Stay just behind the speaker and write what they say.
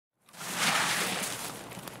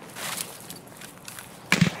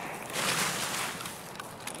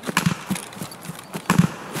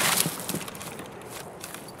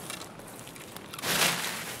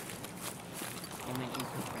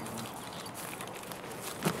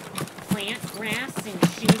plant grass and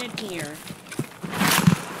shoot it here.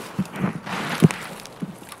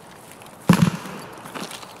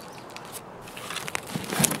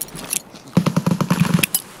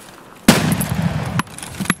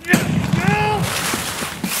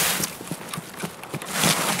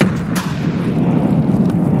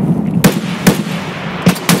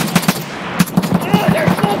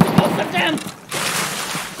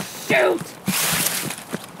 Shoot!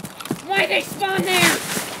 Why they spawn there?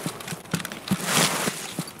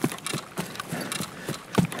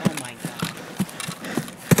 Oh my god.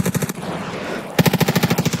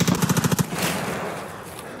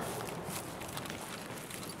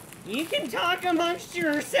 You can talk amongst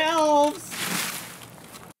yourselves!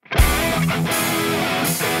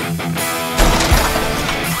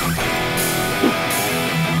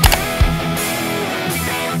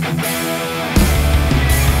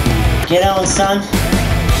 Get on, son.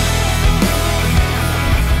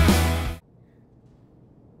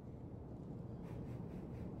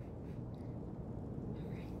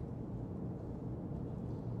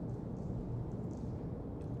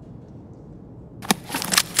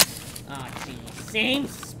 Oh, geez. Same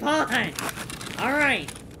spot!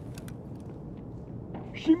 Alright.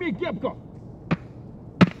 Шими кепку!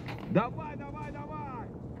 Давай, давай, давай!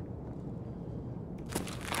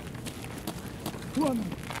 Вон он!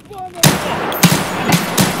 Вон он!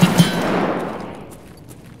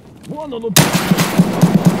 Вон он!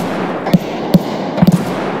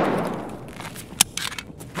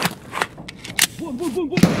 Вон, вон, вон,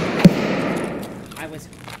 вон! I was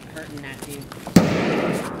hurting that dude.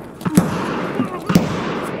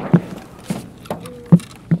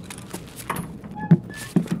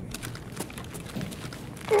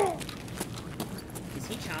 Is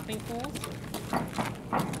he chopping fools?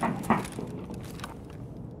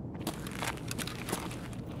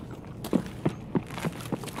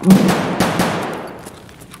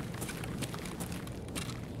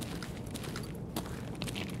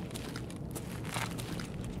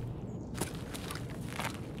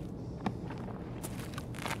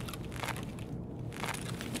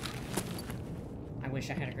 I wish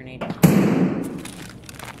I had a grenade.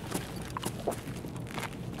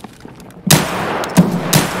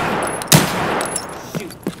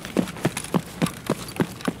 Shoot.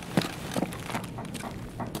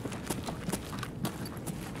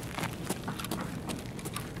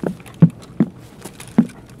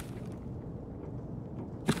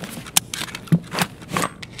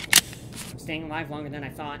 I'm staying alive longer than I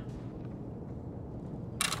thought.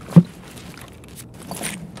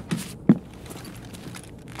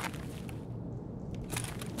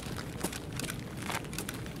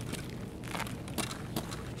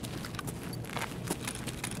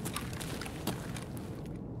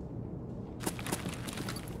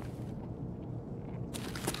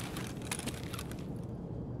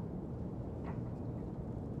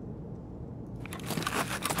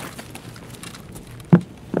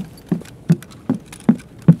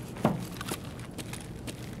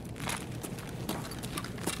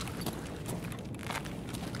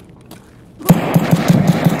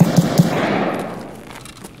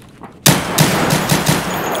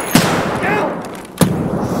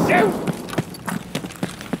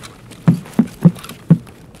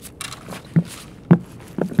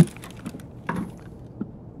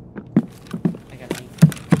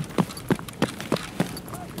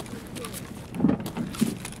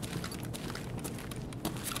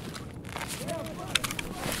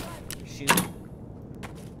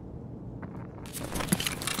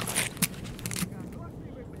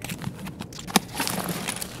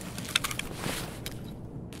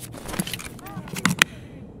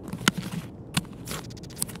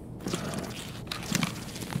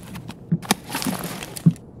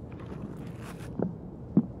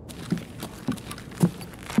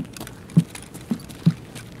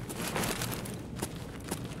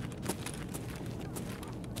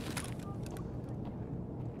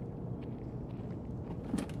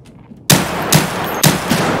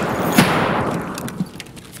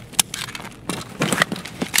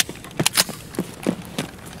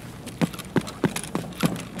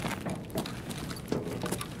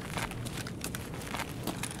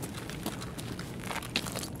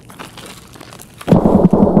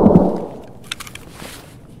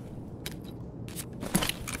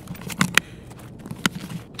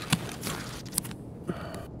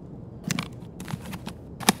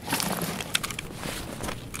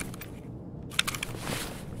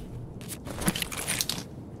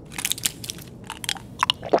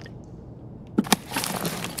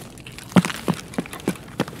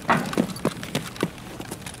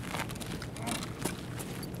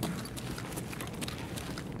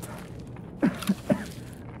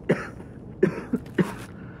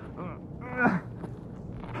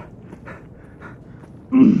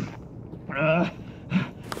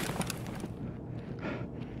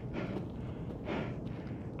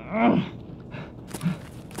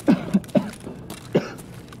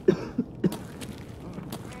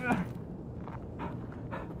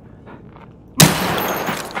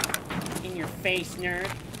 In your face, nerd.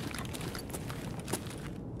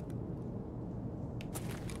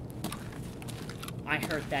 I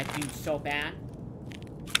hurt that dude so bad.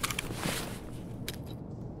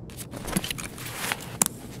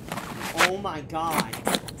 Oh my god.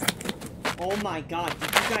 Oh my god.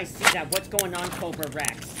 Did you guys see that? What's going on, Cobra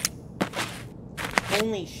Rex?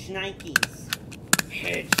 Holy shnikes.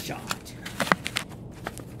 Headshot.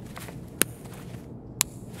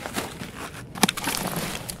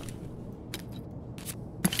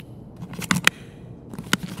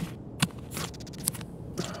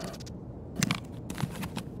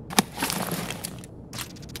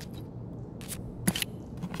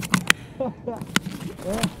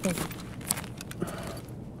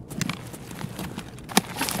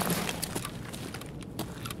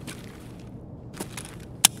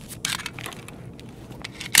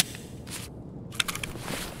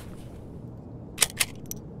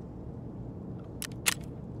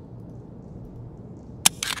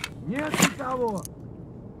 Нет никого!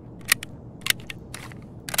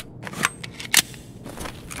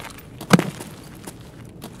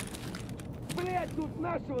 Блять, тут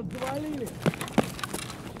нашего завалили!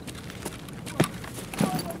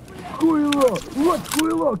 Хуйло! Вот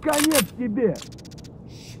хуйло! Конец тебе!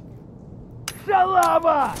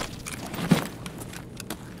 Шалава!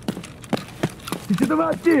 Ты что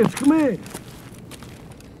молчишь, хмырь?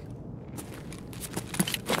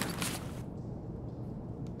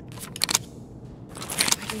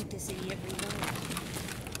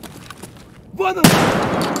 Вон он!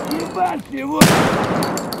 Ебать его!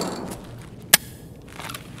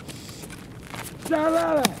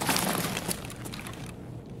 Шалава!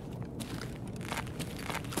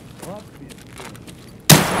 Вот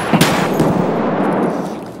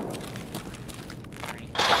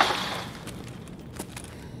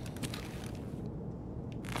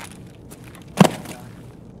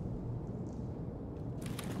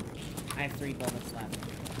I have 3 bullets left.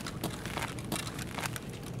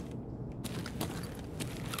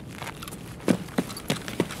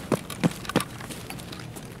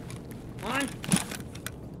 On!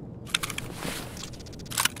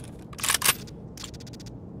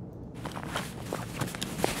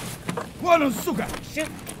 Вон он, сука!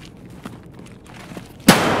 Shoot!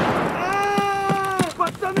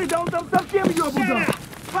 Пацаны, да он там совсем ёбуда!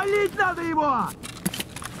 Валить надо его!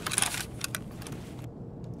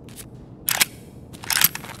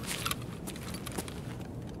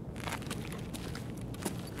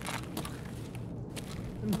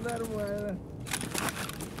 Нормально.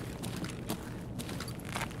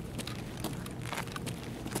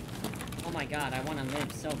 Oh my god, I want to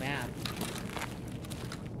live so bad.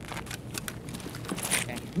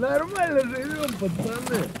 Okay. Нормально живем,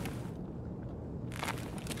 пацаны.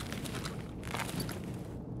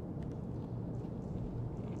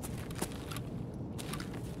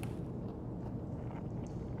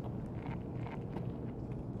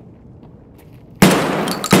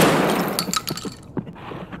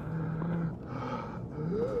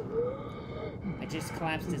 I just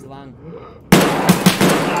collapsed his lung.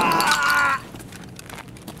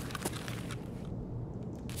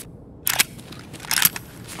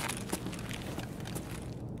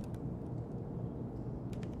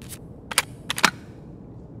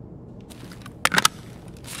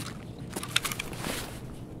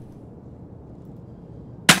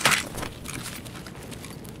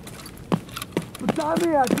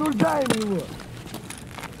 Пацаны, окружаем его.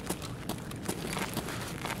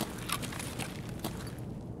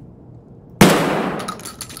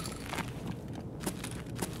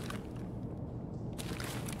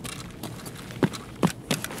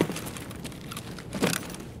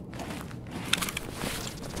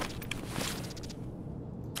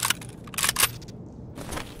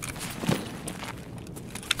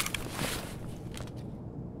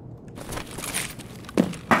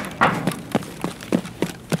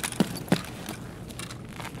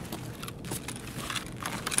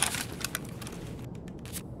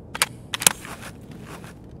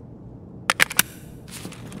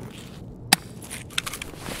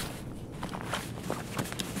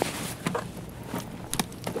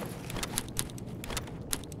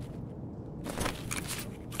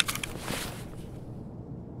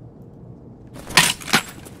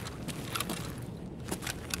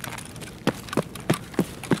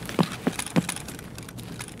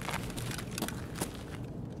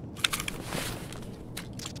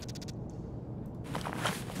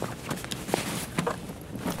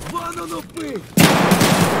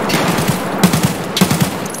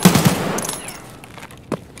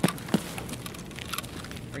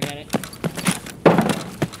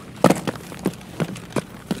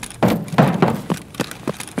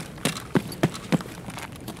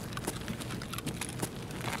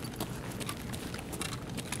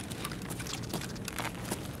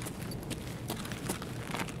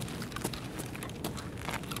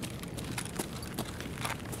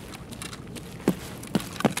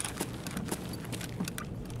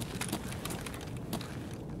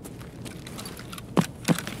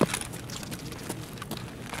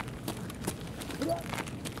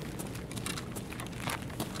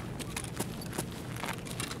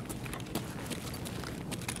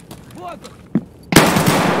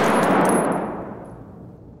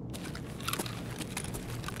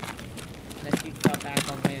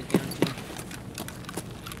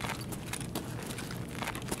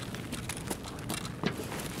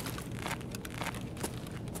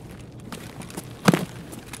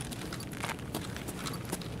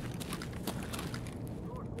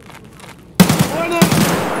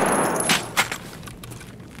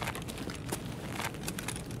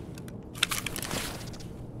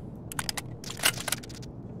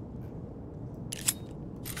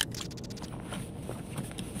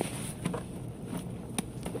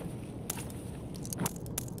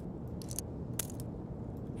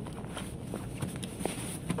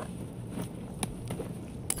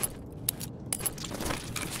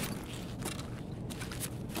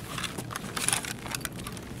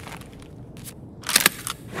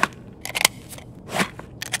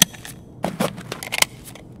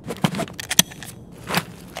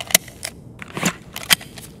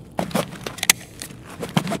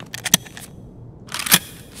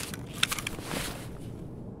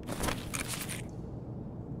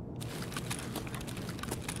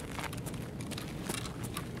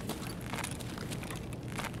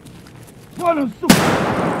 Вон он, сука!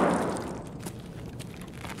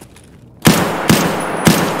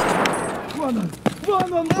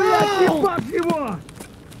 Вон он, блядь, ебать его!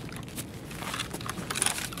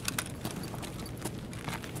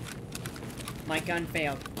 My gun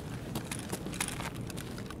failed.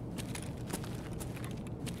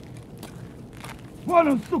 Вон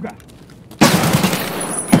он, сука!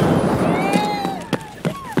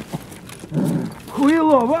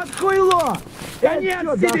 Хуйло, вот хуйло!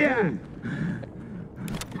 Конец тебе!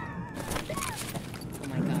 Oh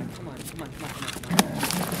my god, come on.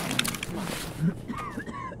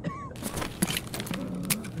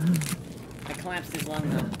 I collapsed his lung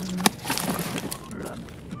though.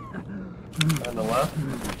 On the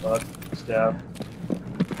left, stab.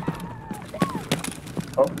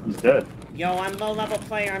 Oh, he's dead. Yo, I'm low level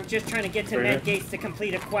player. I'm just trying to get to Right med here. gates to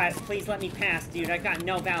complete a quest. Please let me pass, dude. I got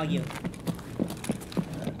no value.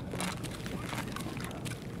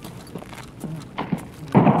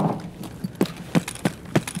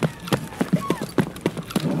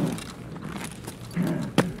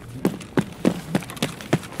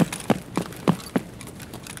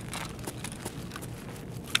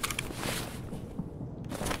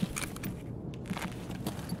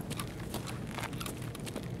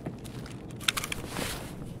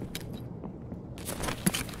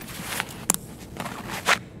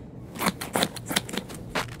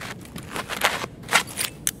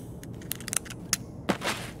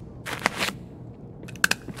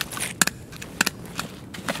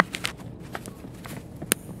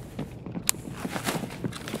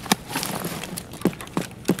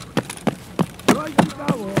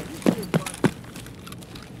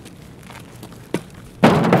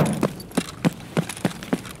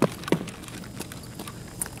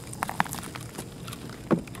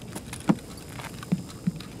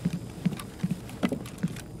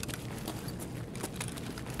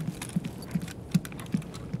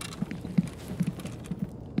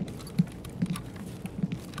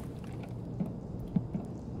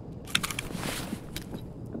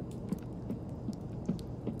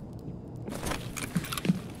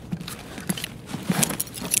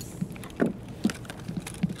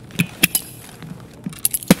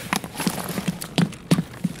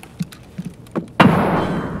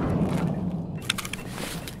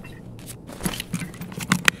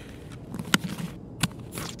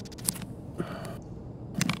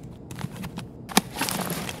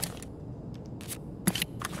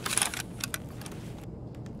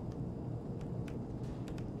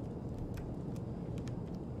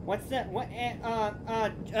 What's the,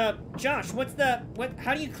 Josh,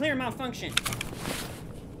 how do you clear malfunction?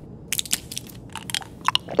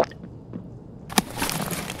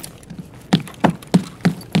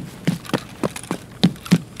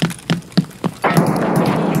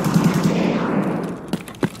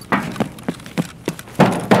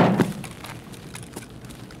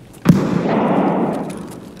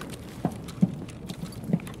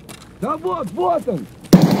 Да вот он!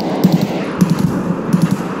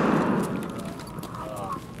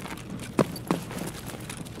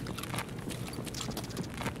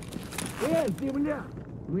 Земля!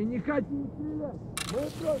 Мы не хотим стрелять! Мы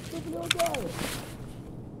просто наблюдаем!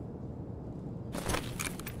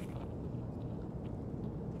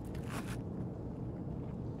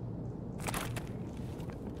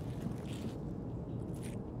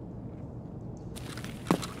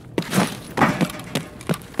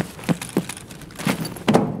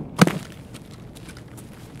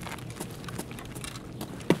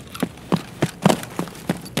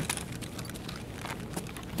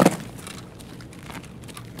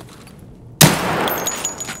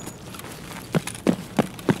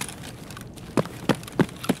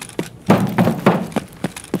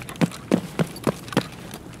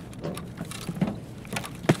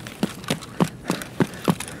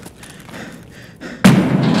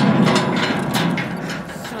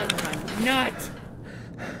 Nut!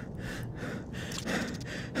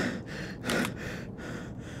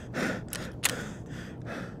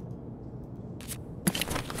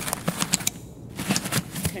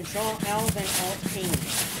 Control L, then Alt T.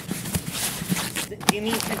 Do you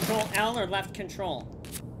mean Control L or left control?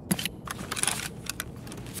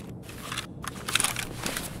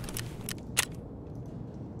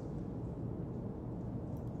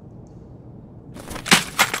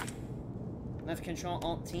 Left control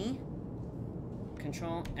Alt T.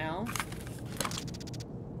 Control L.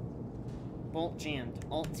 Bolt jammed.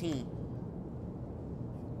 Alt T.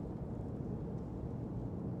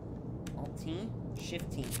 Alt T.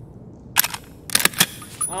 Shift T.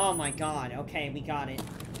 Oh my god. Okay, we got it.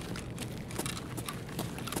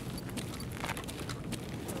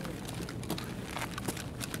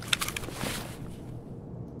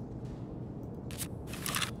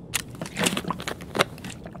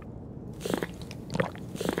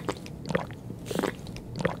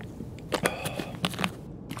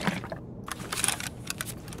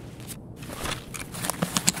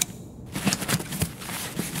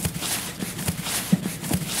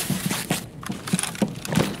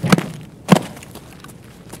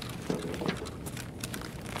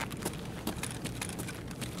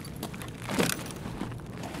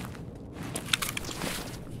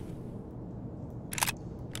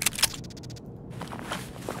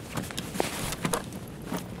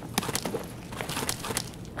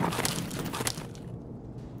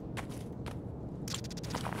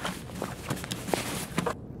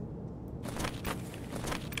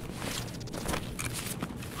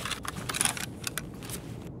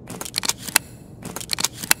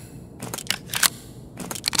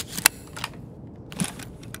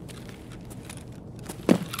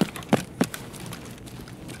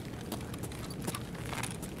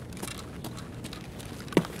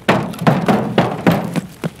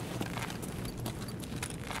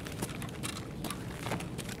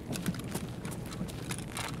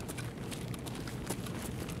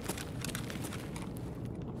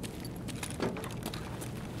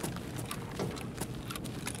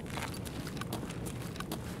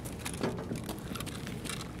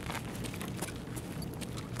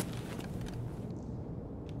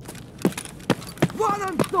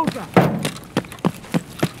 Ебануться!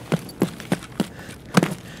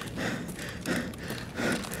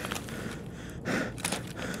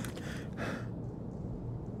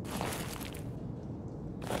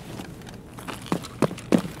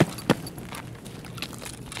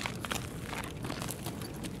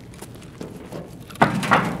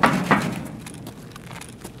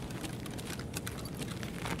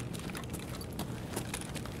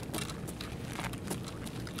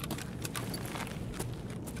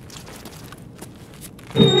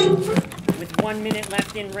 With 1 minute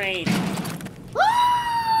left in raid.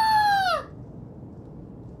 Ah!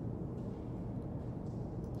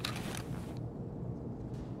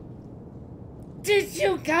 Did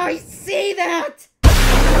you guys see that?